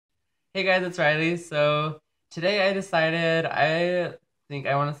Hey guys, it's Riley. So today I decided I think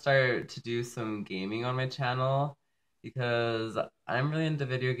I want to start to do some gaming on my channel because I'm really into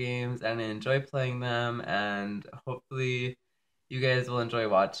video games and I enjoy playing them, and hopefully you guys will enjoy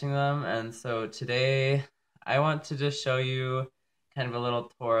watching them. And so today I want to just show you kind of a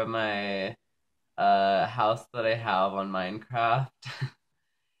little tour of my house that I have on Minecraft.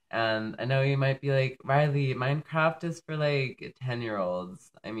 And I know you might be like, Riley, Minecraft is for like 10-year-olds.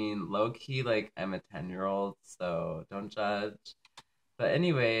 I mean, low key, like, I'm a 10-year-old, so don't judge. But,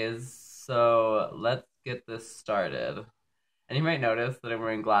 anyways, so let's get this started. And you might notice that I'm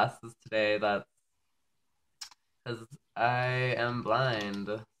wearing glasses today. That's because I am blind.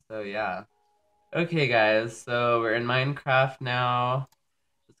 So, yeah. Okay, guys, so we're in Minecraft now.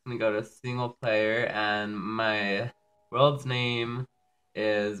 Just gonna go to single player, and my world's name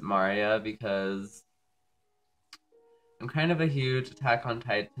is Maria because I'm kind of a huge Attack on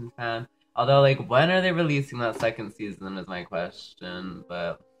Titan fan. Although, like, when are they releasing that second season is my question.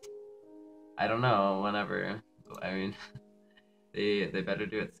 But I don't know. Whenever. I mean, they better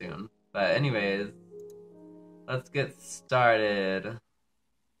do it soon. But anyways, let's get started.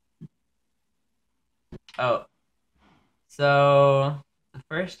 Oh, so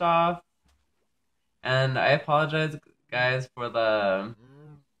first off, and I apologize, guys, for the.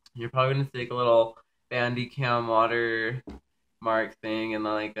 You're probably gonna see like a little Bandicam watermark thing and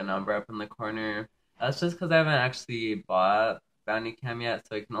like a number up in the corner. That's just because I haven't actually bought Bandicam yet,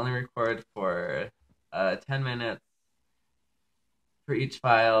 so I can only record for 10 minutes for each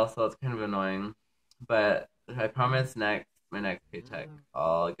file, so it's kind of annoying. But I promise my next paycheck,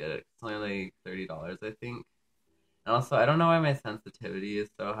 I'll get it. It's only like $30, I think. And also, I don't know why my sensitivity is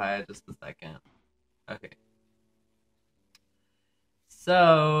so high. Just a second. Okay.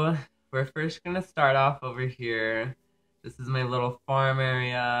 So, we're first gonna start off over here. This is my little farm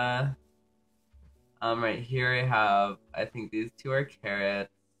area. Right here I have, I think these two are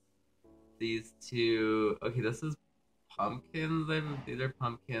carrots. These two, okay, this is pumpkins. These are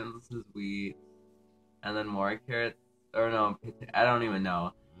pumpkins. This is wheat, and then more carrots. Or no, I don't even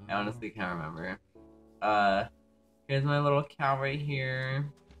know. I honestly can't remember. Uh, Here's my little cow right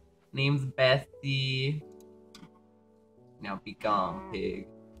here. Name's Bessie. Now be gone, pig.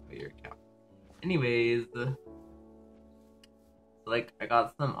 Oh, you're a cow. Anyways, so like I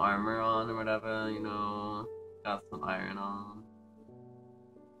got some armor on or whatever, got some iron on.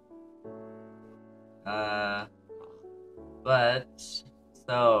 Uh, but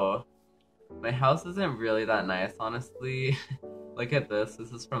so my house isn't really that nice, honestly. Look at this.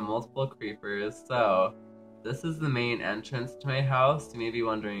 This is from multiple creepers. So this is the main entrance to my house. You may be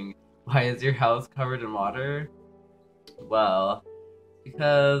wondering, why is your house covered in water? Well,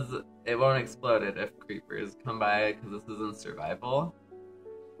 because it won't explode it if creepers come by, because this isn't survival.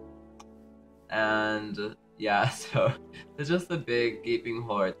 And yeah, so there's just a big gaping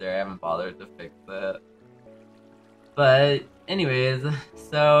hole right there. I haven't bothered to fix it. But anyways,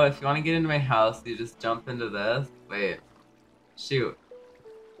 so if you want to get into my house, you just jump into this. Wait, shoot.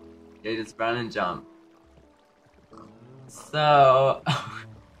 You just run and jump. So,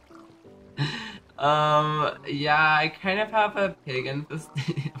 yeah, I kind of have a pig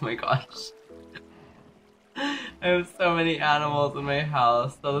infestation. Oh my gosh. I have so many animals in my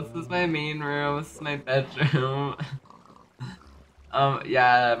house. So this is my main room, this is my bedroom.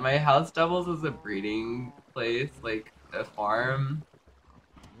 Yeah, my house doubles as a breeding place, like a farm.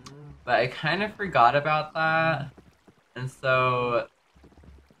 But I kind of forgot about that. And so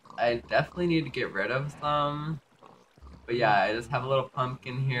I definitely need to get rid of some. But yeah, I just have a little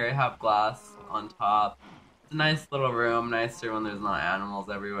pumpkin here. I have glass on top. It's a nice little room, nicer when there's not animals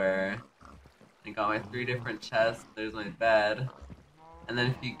everywhere. I got my three different chests. There's my bed. And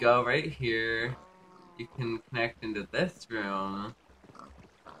then if you go right here, you can connect into this room.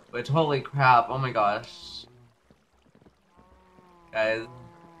 Which, holy crap, oh my gosh. Guys,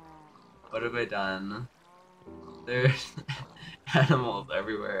 what have I done? There's animals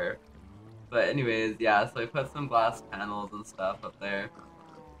everywhere. But anyways, yeah, so I put some glass panels and stuff up there.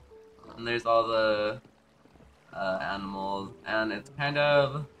 And there's all the animals. And it's kind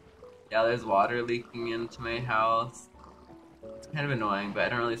of, yeah, there's water leaking into my house. It's kind of annoying, but I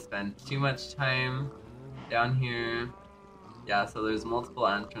don't really spend too much time down here. Yeah, so there's multiple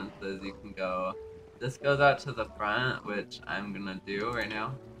entrances you can go. This goes out to the front, which I'm gonna do right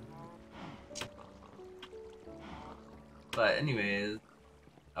now. But anyways,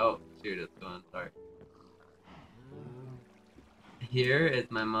 oh shoot, it's going dark. Here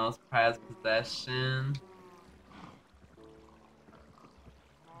is my most prized possession.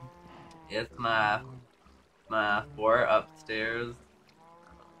 It's my fort upstairs.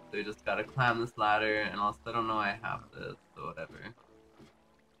 So we just gotta climb this ladder, and also I don't know I have this, so whatever.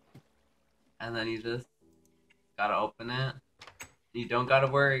 And then you just gotta open it. You don't gotta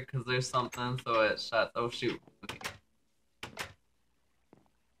worry because there's something, so it shuts. Oh shoot. Okay.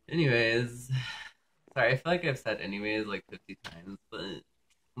 Anyways, sorry, I feel like I've said anyways like 50 times,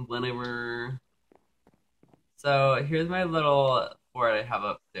 but whenever. So here's my little fort I have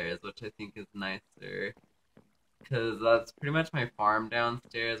upstairs, which I think is nicer because that's pretty much my farm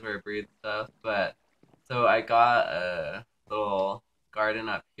downstairs where I breed stuff. But so I got a little garden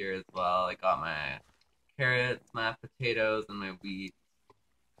up here as well. I got my carrots, my potatoes, and my wheat.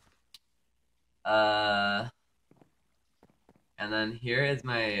 Uh, and then here is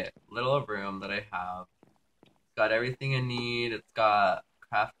my little room that I have. It's got everything I need. It's got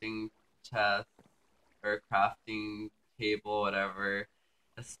crafting chest or crafting table, whatever,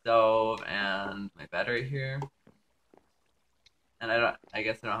 a stove, and my bed right here. And I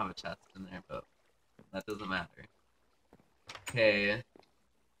guess I don't have a chest in there, but that doesn't matter. Okay,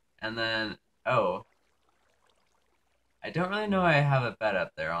 and then, oh, I don't really know I have a bed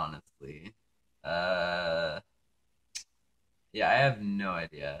up there, honestly. Uh, yeah, I have no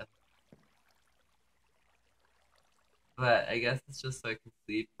idea. But I guess it's just so I can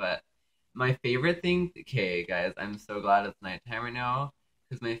sleep. But my favorite thing, okay, guys, I'm so glad it's nighttime right now.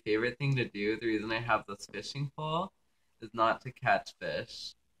 Because my favorite thing to do, the reason I have this fishing pole, is not to catch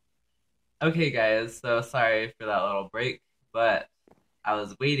fish. Okay, guys, so sorry for that little break, but I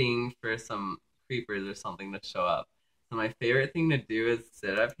was waiting for some creepers or something to show up. So my favorite thing to do is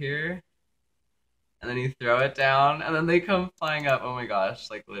sit up here, and then you throw it down, and then they come flying up. Oh my gosh,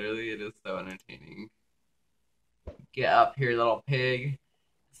 like literally, it is so entertaining. Get up here, little pig.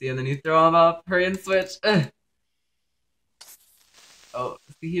 See, and then you throw him up. Hurry and switch. Ugh. Oh,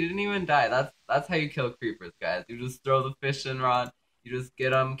 see, he didn't even die. That's how you kill creepers, guys. You just throw the fishing rod. You just get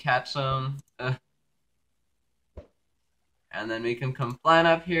them, catch them, and then make him come flying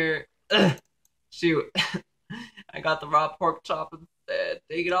up here. Ugh. Shoot, I got the raw pork chop instead.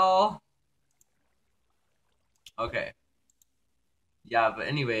 Take it all. Okay. Yeah, but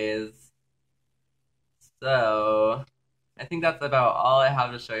anyways, so I think that's about all I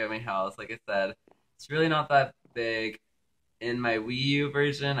have to show you at my house. Like I said, it's really not that big. In my Wii U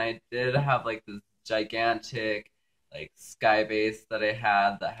version, I did have like this gigantic like sky base that I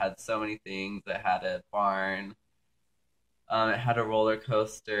had that had so many things. It had a barn, it had a roller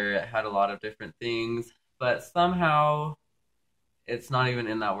coaster, it had a lot of different things, but somehow it's not even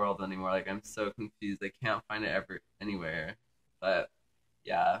in that world anymore. Like I'm so confused. I can't find it ever anywhere. But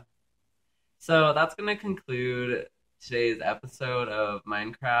yeah. So that's gonna conclude today's episode of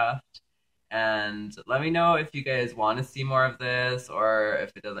Minecraft. And let me know if you guys want to see more of this or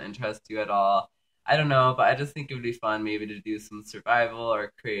if it doesn't interest you at all. I don't know, but I just think it would be fun maybe to do some survival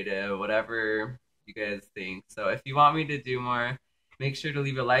or creative, whatever you guys think. So if you want me to do more, make sure to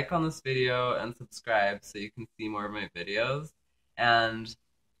leave a like on this video and subscribe so you can see more of my videos. And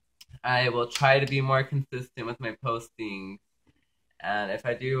I will try to be more consistent with my posting. And if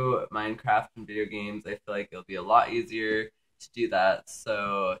I do Minecraft and video games, I feel like it'll be a lot easier to do that.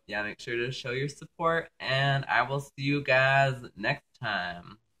 So yeah, make sure to show your support, and I will see you guys next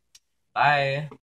time. Bye.